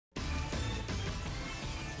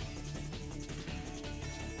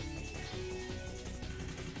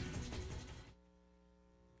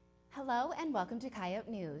Hello and welcome to Coyote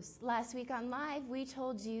News. Last week on Live, we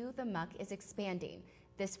told you the muck is expanding.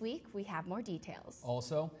 This week, we have more details.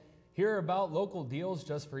 Also, hear about local deals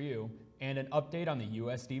just for you and an update on the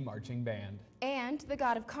USD Marching Band. And the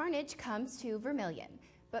God of Carnage comes to Vermilion.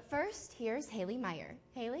 But first, here's Haley Meyer.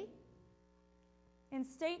 Haley? In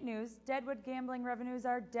state news, Deadwood gambling revenues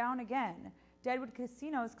are down again. Deadwood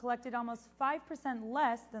casinos collected almost 5%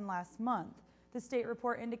 less than last month. The state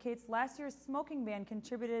report indicates last year's smoking ban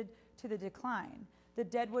contributed to the decline. The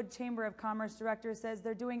Deadwood Chamber of Commerce director says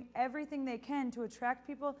they're doing everything they can to attract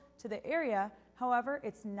people to the area. However,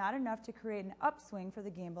 it's not enough to create an upswing for the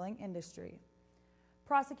gambling industry.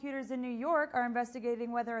 Prosecutors in New York are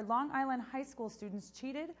investigating whether Long Island high school students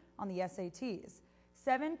cheated on the SATs.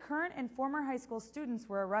 7 current and former high school students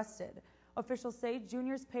were arrested. Officials say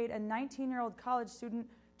juniors paid a 19-year-old college student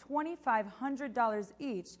 $2,500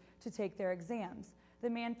 each to take their exams. The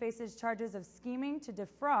man faces charges of scheming to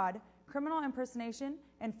defraud, criminal impersonation,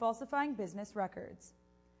 and falsifying business records.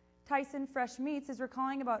 Tyson Fresh Meats is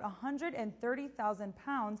recalling about 130,000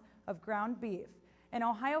 pounds of ground beef. An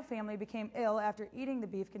Ohio family became ill after eating the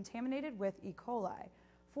beef contaminated with E. coli.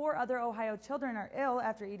 4 other Ohio children are ill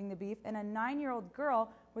after eating the beef, and a 9-year-old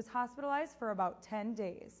girl was hospitalized for about 10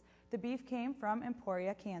 days. The beef came from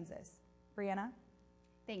Emporia, Kansas. Brianna?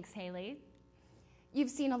 Thanks, Haley. You've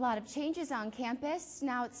seen a lot of changes on campus.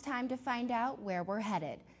 Now it's time to find out where we're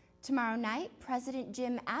headed. Tomorrow night, President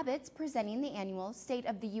Jim Abbott's presenting the annual State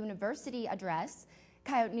of the University address.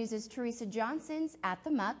 Coyote News' Teresa Johnson's at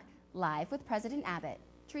the Muck, live with President Abbott.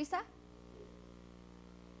 Teresa?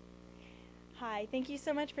 Hi, thank you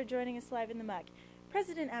so much for joining us live in the Muck.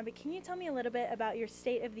 President Abbott, can you tell me a little bit about your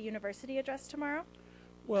State of the University address tomorrow?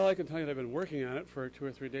 Well, I can tell you that I've been working on it for 2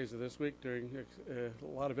 or 3 days of this week during a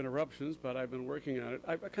lot of interruptions, but I've been working on it.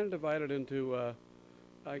 I kind of divided into,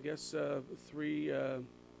 I guess, three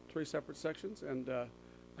separate sections, and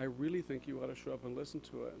I really think you ought to show up and listen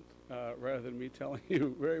to it rather than me telling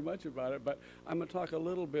you very much about it. But I'm going to talk a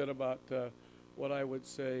little bit about what I would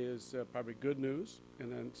say is probably good news,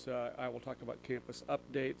 and then I will talk about campus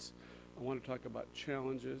updates. I want to talk about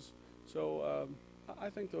challenges. So I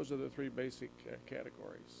think those are the 3 basic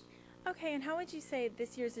categories. Okay, and how would you say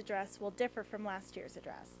this year's address will differ from last year's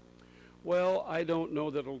address? Well, I don't know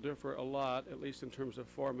that it'll differ a lot, at least in terms of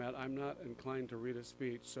format. I'm not inclined to read a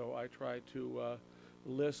speech, so I try to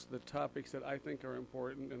list the topics that I think are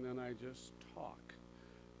important, and then I just talk.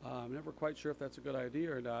 I'm never quite sure if that's a good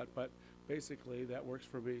idea or not, but basically that works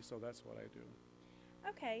for me, so that's what I do.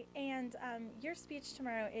 Okay, and your speech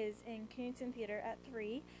tomorrow is in Knudsen Theater at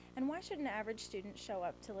 3, and why should an average student show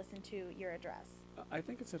up to listen to your address? I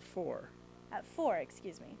think it's at 4. At 4,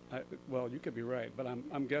 excuse me. Well, you could be right, but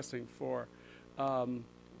I'm guessing 4.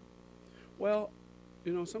 Well,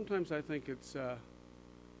 you know, sometimes I think it's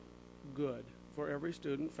good for every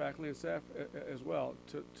student, faculty, and staff as well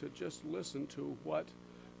to just listen to what,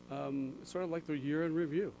 sort of like the year in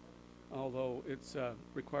review. Although it's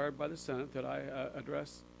required by the Senate that I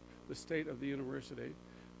address the state of the university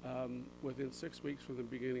within 6 weeks from the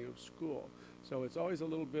beginning of school. So it's always a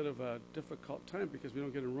little bit of a difficult time because we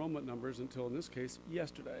don't get enrollment numbers until, in this case,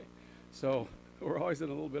 yesterday. So we're always in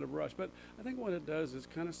a little bit of a rush. But I think what it does is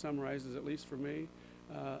kind of summarizes, at least for me,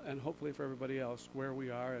 and hopefully for everybody else, where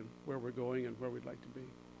we are and where we're going and where we'd like to be.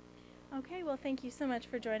 Okay, well, thank you so much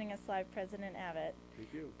for joining us live, President Abbott.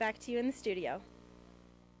 Thank you. Back to you in the studio.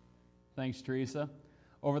 Thanks, Teresa.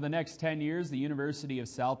 Over the next 10 years, the University of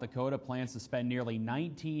South Dakota plans to spend nearly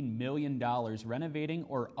 $19 million renovating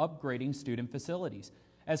or upgrading student facilities.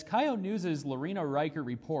 As Coyote News' Lorena Reichert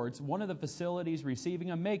reports, one of the facilities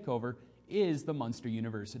receiving a makeover is the Munster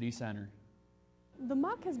University Center. The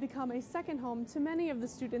Muck has become a second home to many of the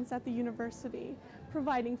students at the university,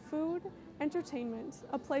 providing food, entertainment,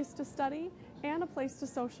 a place to study, and a place to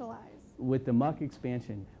socialize. With the Muck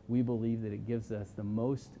expansion, we believe that it gives us the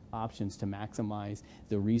most options to maximize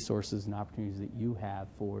the resources and opportunities that you have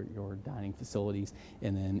for your dining facilities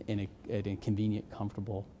and then in a convenient,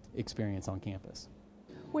 comfortable experience on campus.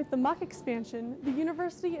 With the Muck expansion, the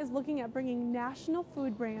university is looking at bringing national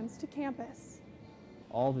food brands to campus.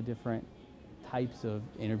 All the different types of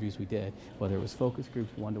interviews we did, whether it was focus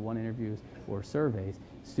groups, one-to-one interviews, or surveys,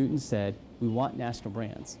 students said, we want national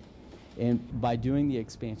brands. And by doing the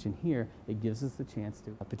expansion here, it gives us the chance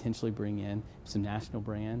to potentially bring in some national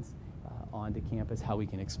brands onto campus, how we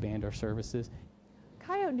can expand our services.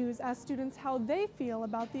 Coyote News asked students how they feel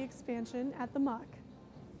about the expansion at the Muck.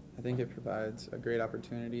 I think it provides a great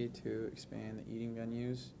opportunity to expand the eating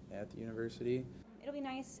venues at the university. It'll be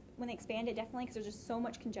nice when they expand it, definitely, because there's just so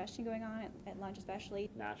much congestion going on at lunch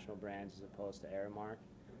especially. National brands as opposed to Aramark.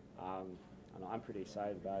 I don't know, I'm pretty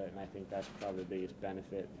excited about it, and I think that's probably the biggest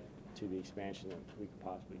benefit to the expansion that we could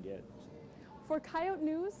possibly get. For Coyote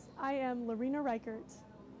News, I am Lorena Reichert.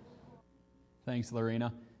 Thanks,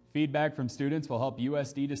 Lorena. Feedback from students will help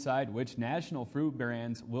USD decide which national fruit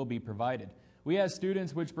brands will be provided. We asked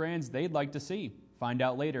students which brands they'd like to see. Find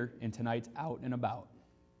out later in tonight's Out and About.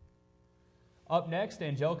 Up next,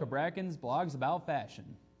 Angelica Bracken's blogs about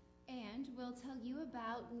fashion. And we'll tell you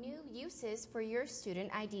about new uses for your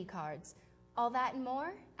student ID cards. All that and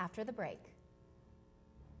more after the break.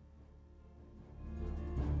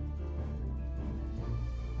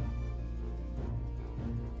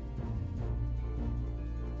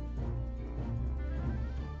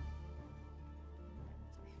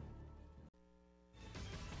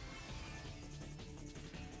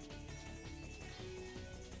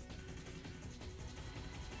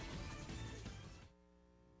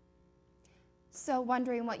 So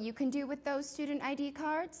wondering what you can do with those student ID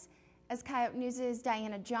cards? As Coyote News'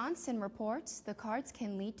 Diana Johnson reports, the cards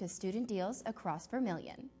can lead to student deals across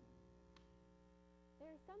Vermilion. There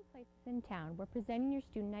are some places in town where presenting your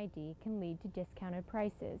student ID can lead to discounted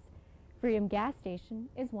prices. Freedom Gas Station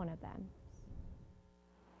is one of them.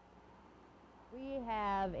 We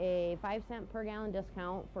have a 5-cent per gallon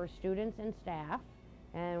discount for students and staff.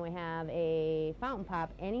 And we have a fountain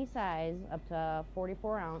pop any size up to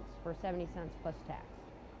 44 ounce for 70 cents plus tax.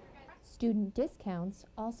 Student discounts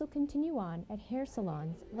also continue on at hair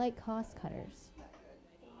salons like Cost Cutters.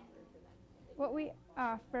 What we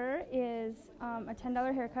offer is a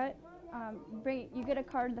 $10 haircut. You get a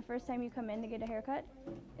card the first time you come in to get a haircut,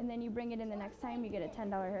 and then you bring it in the next time, you get a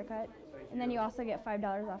 $10 haircut, and then you also get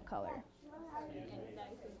 $5 off color.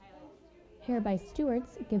 Hair by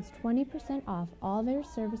Stewart's gives 20% off all their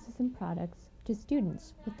services and products to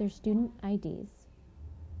students with their student IDs.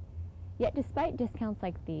 Yet despite discounts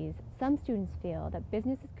like these, some students feel that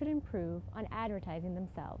businesses could improve on advertising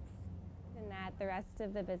themselves. And that the rest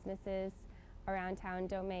of the businesses around town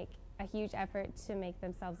don't make a huge effort to make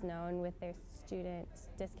themselves known with their student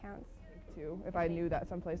discounts. If I knew that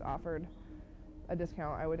someplace offered a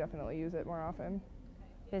discount, I would definitely use it more often.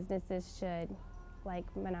 Businesses should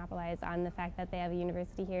monopolize on the fact that they have a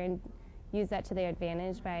university here and use that to their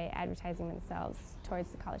advantage by advertising themselves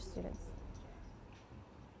towards the college students.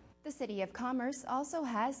 The City of Commerce also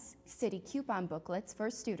has city coupon booklets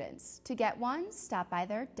for students. To get one, stop by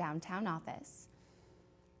their downtown office.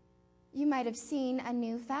 You might have seen a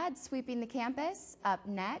new fad sweeping the campus. Up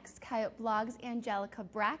next, Coyote Blog's Angelica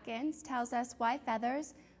Brackens tells us why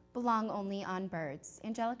feathers belong only on birds.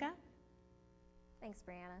 Angelica? Thanks,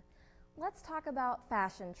 Brianna. Let's talk about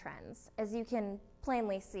fashion trends. As you can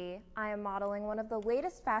plainly see, I am modeling one of the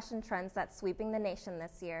latest fashion trends that's sweeping the nation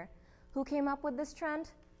this year. Who came up with this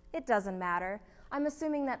trend? It doesn't matter. I'm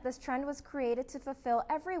assuming that this trend was created to fulfill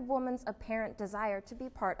every woman's apparent desire to be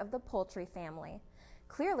part of the poultry family.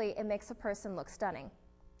 Clearly, it makes a person look stunning.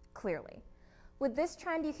 Clearly. With this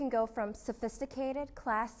trend, you can go from sophisticated,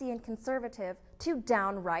 classy, and conservative to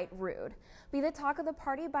downright rude. Be the talk of the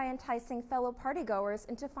party by enticing fellow partygoers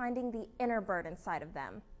into finding the inner bird inside of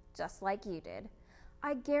them, just like you did.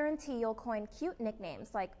 I guarantee you'll coin cute nicknames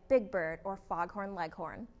like Big Bird or Foghorn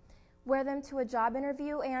Leghorn. Wear them to a job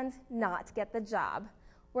interview and not get the job.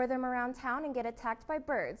 Wear them around town and get attacked by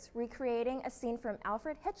birds, recreating a scene from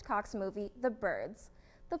Alfred Hitchcock's movie, The Birds.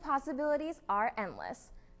 The possibilities are endless.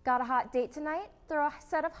 Got a hot date tonight? Throw a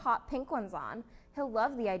set of hot pink ones on. He'll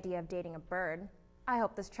love the idea of dating a bird. I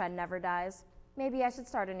hope this trend never dies. Maybe I should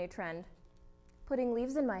start a new trend. Putting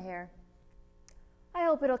leaves in my hair. I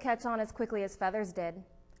hope it'll catch on as quickly as feathers did.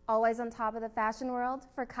 Always on top of the fashion world,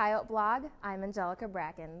 for Coyote Blog, I'm Angelica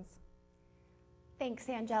Brackens. Thanks,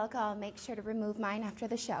 Angelica. I'll make sure to remove mine after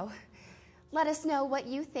the show. Let us know what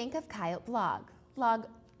you think of Coyote Blog.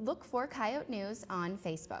 Look for Coyote News on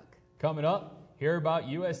Facebook. Coming up, hear about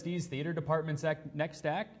USD's theater department's next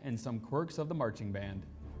act and some quirks of the marching band.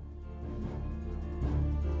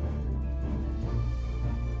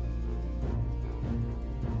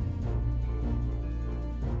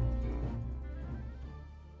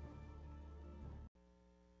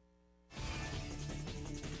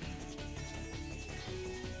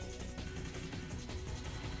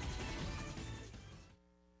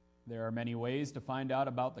 There are many ways to find out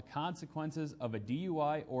about the consequences of a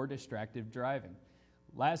DUI or distracted driving.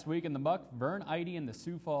 Last week in the Muck, Vern Eide and the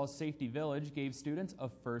Sioux Falls Safety Village gave students a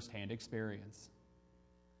first-hand experience.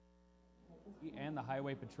 And the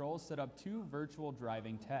Highway Patrol set up 2 virtual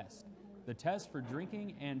driving tests. The test for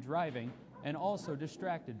drinking and driving, and also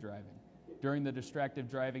distracted driving. During the distracted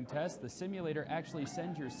driving test, the simulator actually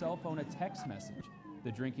sends your cell phone a text message.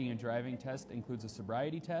 The drinking and driving test includes a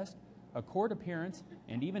sobriety test, a court appearance,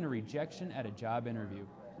 and even a rejection at a job interview.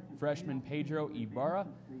 Freshman Pedro Ibarra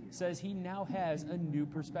says he now has a new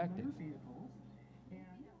perspective.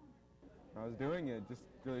 I was doing it just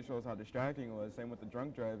really shows how distracting it was. Same with the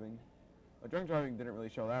drunk driving. The drunk driving didn't really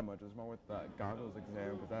show that much. It was more with the goggles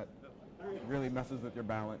exam because that really messes with your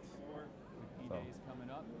balance. Days coming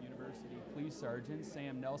up. University Police Sergeant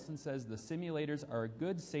Sam Nelson says the simulators are a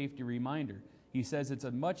good safety reminder. He says it's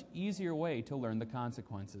a much easier way to learn the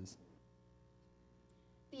consequences.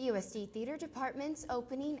 The USD Theater Department's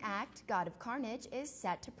opening act, God of Carnage, is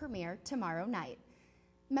set to premiere tomorrow night.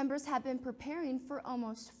 Members have been preparing for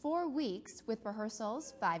almost 4 weeks with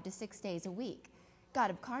rehearsals 5 to 6 days a week. God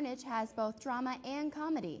of Carnage has both drama and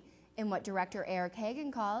comedy in what director Eric Hagen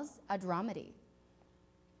calls a dramedy.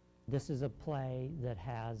 This is a play that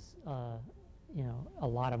has, a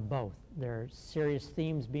lot of both. There are serious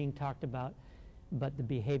themes being talked about, but the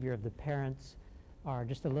behavior of the parents are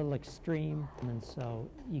just a little extreme, and so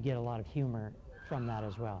you get a lot of humor from that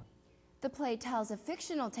as well. The play tells a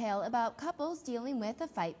fictional tale about couples dealing with a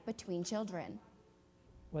fight between children.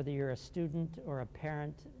 Whether you're a student or a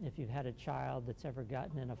parent, if you've had a child that's ever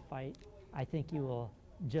gotten in a fight, I think you will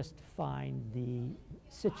just find the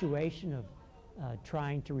situation of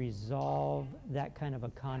trying to resolve that kind of a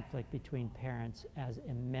conflict between parents as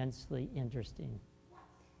immensely interesting.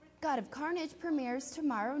 God of Carnage premieres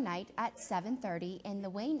tomorrow night at 7:30 in the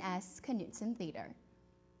Wayne S. Knutson Theater.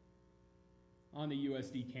 On the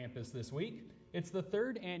USD campus this week, it's the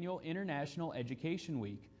 3rd annual International Education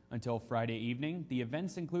Week. Until Friday evening, the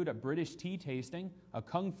events include a British tea tasting, a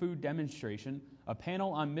Kung Fu demonstration, a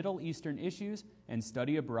panel on Middle Eastern issues, and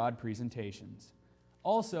study abroad presentations.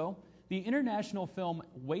 Also, the international film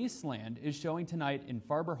Wasteland is showing tonight in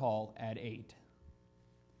Farber Hall at 8.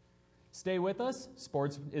 Stay with us.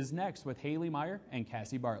 Sports is next with Haley Meyer and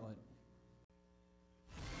Cassie Bartlett.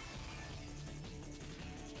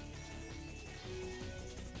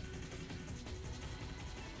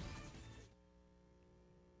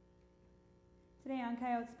 Today on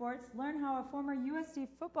Coyote Sports, learn how a former USD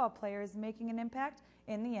football player is making an impact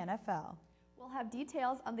in the NFL. We'll have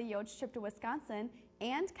details on the Yotes trip to Wisconsin,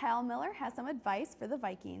 and Kyle Miller has some advice for the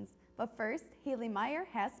Vikings. But first, Haley Meyer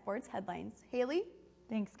has sports headlines. Haley?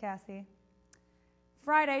 Thanks, Cassie.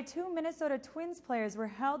 Friday, 2 Minnesota Twins players were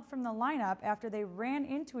held from the lineup after they ran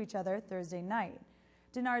into each other Thursday night.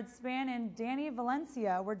 Denard Span and Danny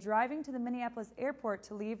Valencia were driving to the Minneapolis airport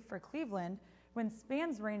to leave for Cleveland when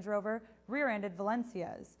Span's Range Rover rear-ended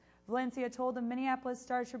Valencia's. Valencia told the Minneapolis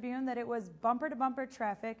Star-Tribune that it was bumper-to-bumper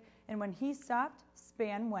traffic, and when he stopped,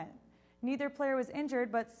 Span went. Neither player was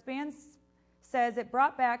injured, but Span says it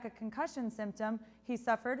brought back a concussion symptom he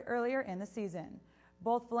suffered earlier in the season.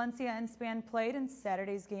 Both Valencia and Span played in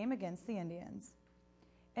Saturday's game against the Indians.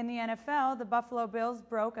 In the NFL, the Buffalo Bills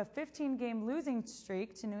broke a 15-game losing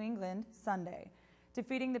streak to New England Sunday,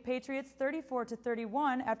 defeating the Patriots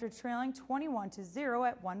 34-31 after trailing 21-0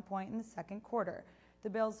 at one point in the second quarter. The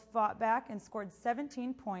Bills fought back and scored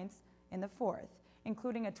 17 points in the fourth,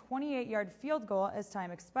 including a 28-yard field goal as time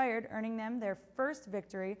expired, earning them their first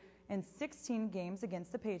victory in 16 games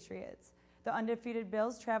against the Patriots. The undefeated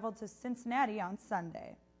Bills traveled to Cincinnati on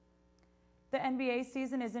Sunday. The NBA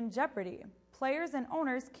season is in jeopardy. Players and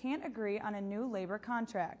owners can't agree on a new labor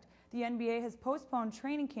contract. The NBA has postponed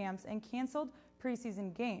training camps and canceled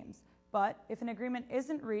preseason games. But if an agreement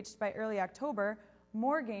isn't reached by early October,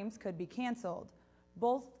 more games could be canceled.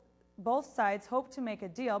 Both sides hope to make a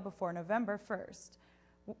deal before November 1st,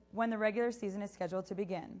 when the regular season is scheduled to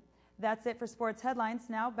begin. That's it for sports headlines.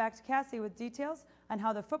 Now back to Cassie with details on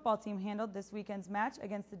how the football team handled this weekend's match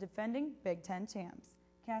against the defending Big Ten champs.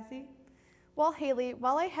 Cassie? Well, Haley,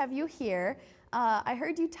 while I have you here, I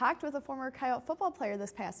heard you talked with a former Coyote football player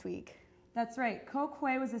this past week. That's right. Ko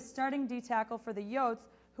Quay was a starting D-tackle for the Yotes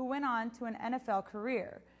who went on to an NFL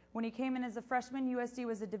career. When he came in as a freshman, USD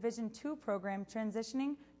was a Division II program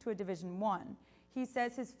transitioning to a Division I. He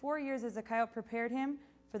says his 4 years as a Coyote prepared him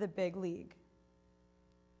for the big league.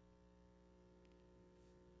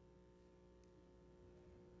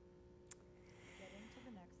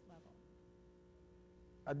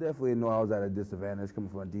 I definitely know I was at a disadvantage coming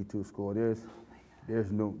from a D2 school. There's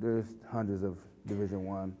hundreds of Division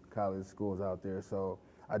I college schools out there, so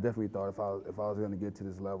I definitely thought if I was going to get to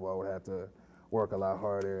this level, I would have to work a lot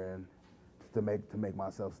harder and to make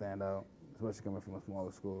myself stand out, especially coming from a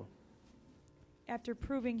smaller school. After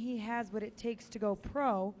proving he has what it takes to go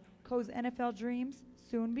pro, Ko's NFL dreams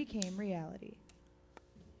soon became reality.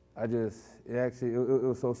 It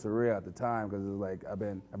was so surreal at the time because it was like I've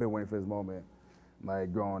been waiting for this moment,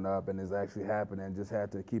 like growing up, and it's actually happening. And just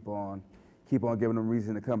had to keep on giving them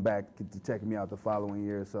reason to come back to check me out the following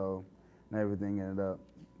year. So and everything ended up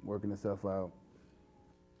working itself out.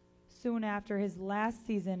 Soon after his last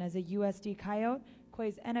season as a USD Coyote,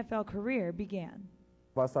 Quay's NFL career began.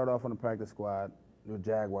 I started off on the practice squad with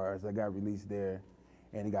Jaguars. I got released there,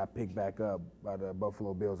 and he got picked back up by the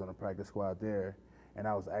Buffalo Bills on the practice squad there, and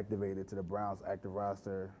I was activated to the Browns active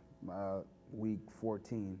roster week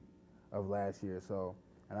 14 of last year. So,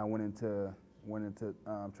 and I went into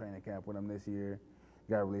training camp with him this year.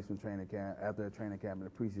 Got released from training camp after training camp in the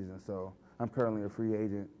preseason. So I'm currently a free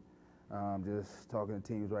agent. Just talking to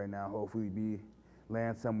teams right now. Hopefully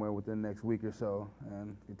land somewhere within the next week or so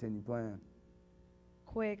and continue playing.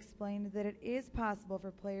 Quay explained that it is possible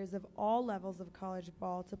for players of all levels of college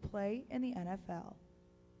ball to play in the NFL.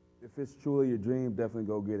 If it's truly your dream, definitely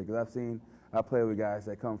go get it. Because I play with guys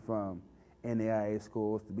that come from NAIA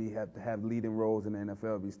schools to have leading roles in the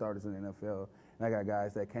NFL, be starters in the NFL. And I got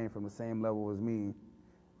guys that came from the same level as me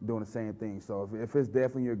doing the same thing. So if it's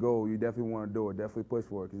definitely your goal, you definitely want to do it. Definitely push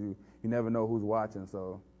for it because you never know who's watching.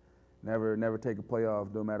 So never take a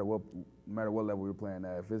playoff no matter what level you're playing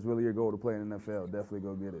at. If it's really your goal to play in the NFL, definitely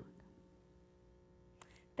go get it.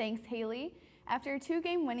 Thanks, Haley. After a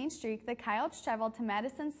 2-game winning streak, the Coyotes traveled to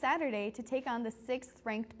Madison Saturday to take on the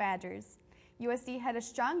 6th-ranked Badgers. USD had a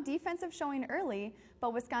strong defensive showing early,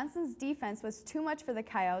 but Wisconsin's defense was too much for the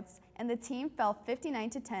Coyotes, and the team fell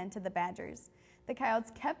 59-10 to the Badgers. The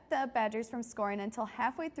Coyotes kept the Badgers from scoring until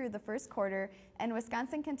halfway through the first quarter, and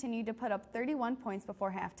Wisconsin continued to put up 31 points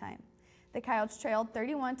before halftime. The Coyotes trailed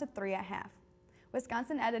 31-3 at half.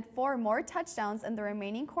 Wisconsin added 4 more touchdowns in the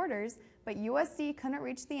remaining quarters, but USD couldn't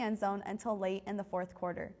reach the end zone until late in the fourth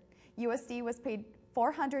quarter. USD was paid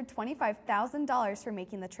 $425,000 for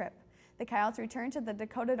making the trip. The Coyotes returned to the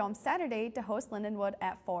Dakota Dome Saturday to host Lindenwood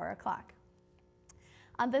at 4 o'clock.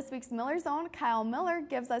 On this week's Miller Zone, Kyle Miller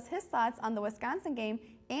gives us his thoughts on the Wisconsin game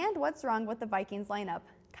and what's wrong with the Vikings lineup.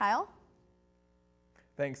 Kyle?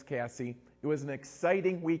 Thanks, Cassie. It was an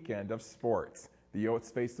exciting weekend of sports. The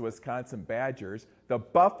Yotes faced the Wisconsin Badgers, the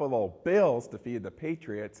Buffalo Bills defeated the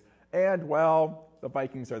Patriots, and, well, the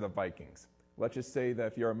Vikings are the Vikings. Let's just say that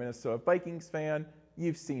if you're a Minnesota Vikings fan,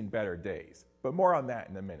 you've seen better days. But more on that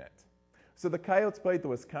in a minute. So the Coyotes played the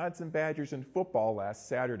Wisconsin Badgers in football last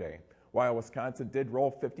Saturday. While Wisconsin did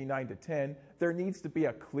roll 59-10, there needs to be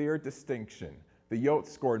a clear distinction. The Yotes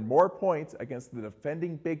scored more points against the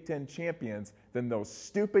defending Big Ten champions than those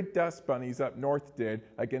stupid Dust Bunnies up north did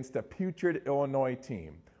against a putrid Illinois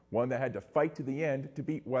team, one that had to fight to the end to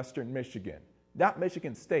beat Western Michigan. Not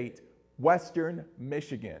Michigan State, Western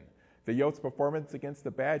Michigan. The Yotes' performance against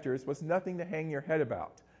the Badgers was nothing to hang your head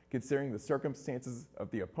about, considering the circumstances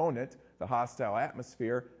of the opponent, the hostile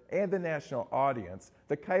atmosphere, and the national audience.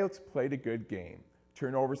 The Coyotes played a good game.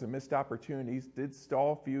 Turnovers and missed opportunities did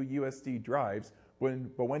stall a few USD drives,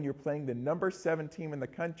 but when you're playing the number 7 team in the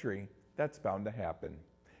country, that's bound to happen.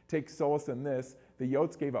 Take solace in this, the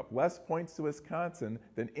Yotes gave up less points to Wisconsin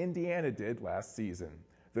than Indiana did last season.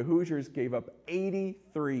 The Hoosiers gave up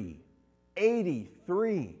 83.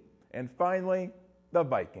 And finally, the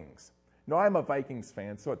Vikings. Now, I'm a Vikings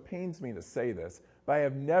fan, so it pains me to say this, but I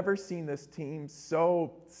have never seen this team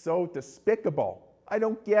so despicable. I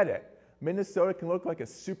don't get it. Minnesota can look like a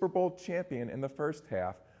Super Bowl champion in the first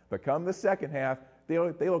half, but come the second half, they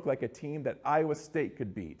look like a team that Iowa State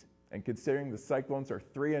could beat. And considering the Cyclones are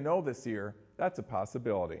 3-0 this year, that's a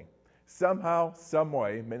possibility. Somehow,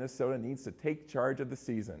 someway, Minnesota needs to take charge of the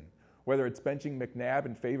season. Whether it's benching McNabb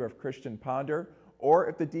in favor of Christian Ponder, or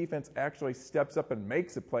if the defense actually steps up and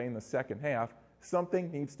makes a play in the second half,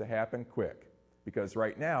 something needs to happen quick. Because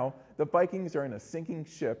right now, the Vikings are in a sinking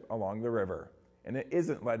ship along the river, and it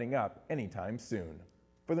isn't letting up anytime soon.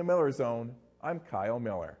 For the Miller Zone, I'm Kyle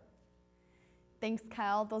Miller. Thanks,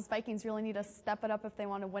 Kyle. Those Vikings really need to step it up if they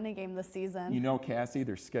want to win a game this season. You know, Cassie,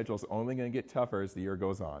 their schedule's only going to get tougher as the year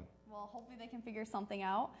goes on. Well, hopefully they can figure something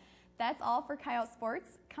out. That's all for Coyote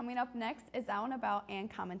Sports. Coming up next is Out and About and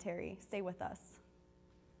commentary. Stay with us.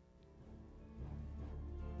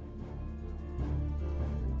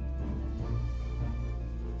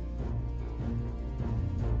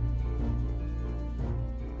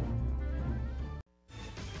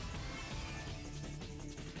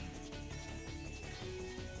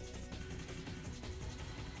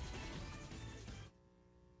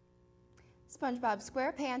 SpongeBob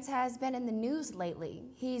SquarePants has been in the news lately.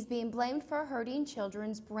 He's being blamed for hurting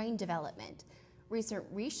children's brain development. Recent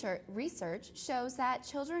research shows that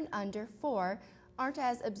children under 4 aren't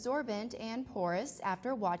as absorbent and porous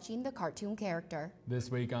after watching the cartoon character.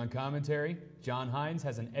 This week on Commentary, John Hines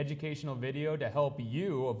has an educational video to help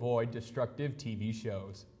you avoid destructive TV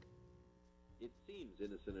shows. It seems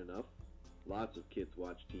innocent enough. Lots of kids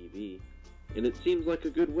watch TV. and it seems like a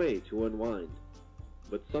good way to unwind.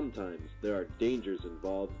 But sometimes there are dangers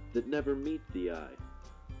involved that never meet the eye.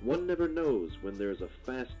 One never knows when there's a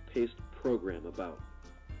fast-paced program about.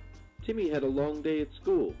 Timmy had a long day at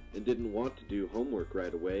school and didn't want to do homework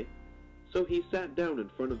right away, so he sat down in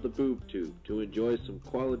front of the boob tube to enjoy some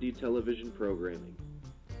quality television programming.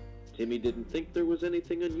 Timmy didn't think there was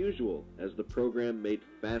anything unusual, as the program made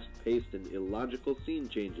fast-paced and illogical scene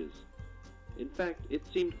changes. In fact, it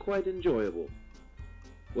seemed quite enjoyable.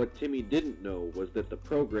 What Timmy didn't know was that the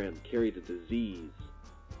program carried a disease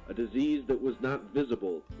that was not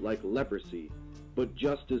visible like leprosy, but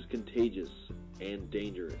just as contagious and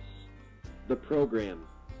dangerous. The program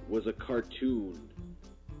was a cartoon.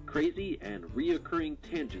 Crazy and reoccurring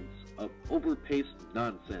tangents of overpaced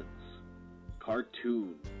nonsense.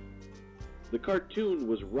 Cartoon. The cartoon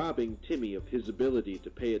was robbing Timmy of his ability to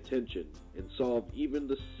pay attention and solve even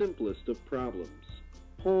the simplest of problems.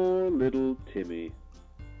 Poor little Timmy.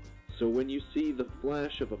 So when you see the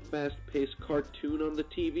flash of a fast-paced cartoon on the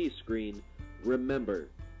TV screen, remember,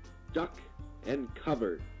 duck and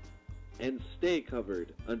cover, and stay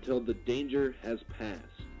covered until the danger has passed.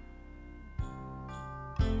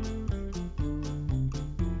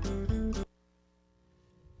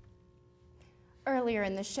 Earlier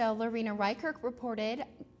in the show, Lorena Reichert reported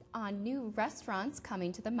on new restaurants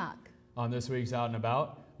coming to the Muck. On this week's Out and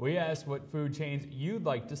About, we asked what food chains you'd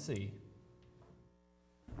like to see.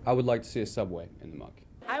 I would like to see a Subway in the Muck.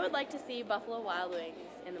 I would like to see Buffalo Wild Wings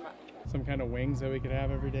in the Muck. Some kind of wings that we could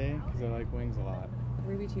have every day, because I like wings a lot.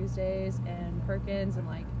 Ruby Tuesdays and Perkins, and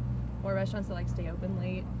like more restaurants that like stay open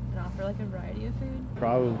late and offer like a variety of food.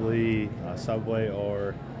 Probably a Subway,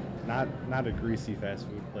 or not a greasy fast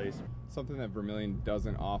food place. Something that Vermilion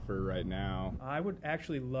doesn't offer right now. I would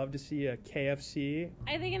actually love to see a KFC.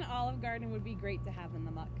 I think an Olive Garden would be great to have in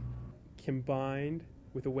the Muck. Combined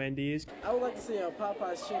with a Wendy's. I would like to see a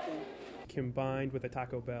Popeye's chicken. Combined with a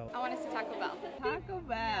Taco Bell. I want to see Taco Bell. Taco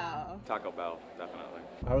Bell. Taco Bell, definitely.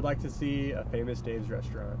 I would like to see a Famous Dave's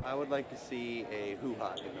restaurant. I would like to see a Hoo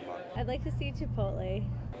Ha in the Muck. I'd like to see Chipotle.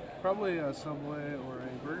 Probably a Subway or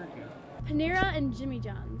a Burger King. Panera and Jimmy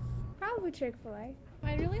John's. Probably Chick-fil-A.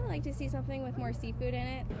 I'd really like to see something with more seafood in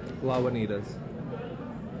it. La Juanita's.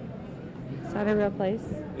 Is that a real place?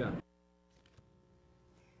 Yeah.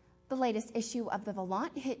 The latest issue of the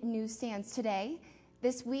Volant hit newsstands today.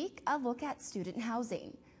 This week, a look at student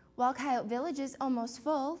housing. While Coyote Village is almost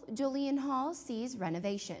full, Julian Hall sees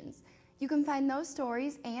renovations. You can find those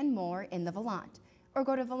stories and more in the Volant, or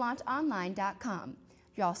go to volantonline.com.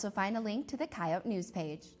 You'll also find a link to the Coyote news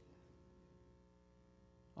page.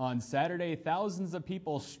 On Saturday, thousands of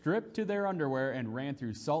people stripped to their underwear and ran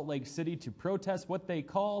through Salt Lake City to protest what they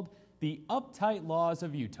called the uptight laws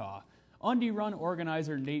of Utah. Undie Run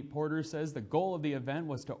organizer Nate Porter says the goal of the event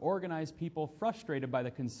was to organize people frustrated by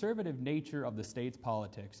the conservative nature of the state's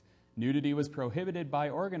politics. Nudity was prohibited by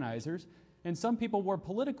organizers, and some people wore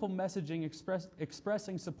political messaging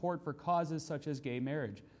expressing support for causes such as gay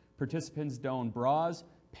marriage. Participants donned bras,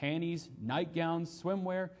 panties, nightgowns,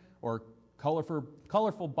 swimwear, or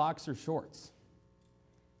colorful boxer shorts.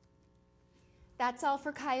 That's all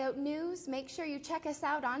for Coyote News. Make sure you check us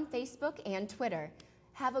out on Facebook and Twitter.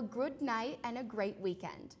 Have a good night and a great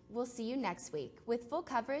weekend. We'll see you next week with full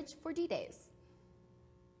coverage for D-Days.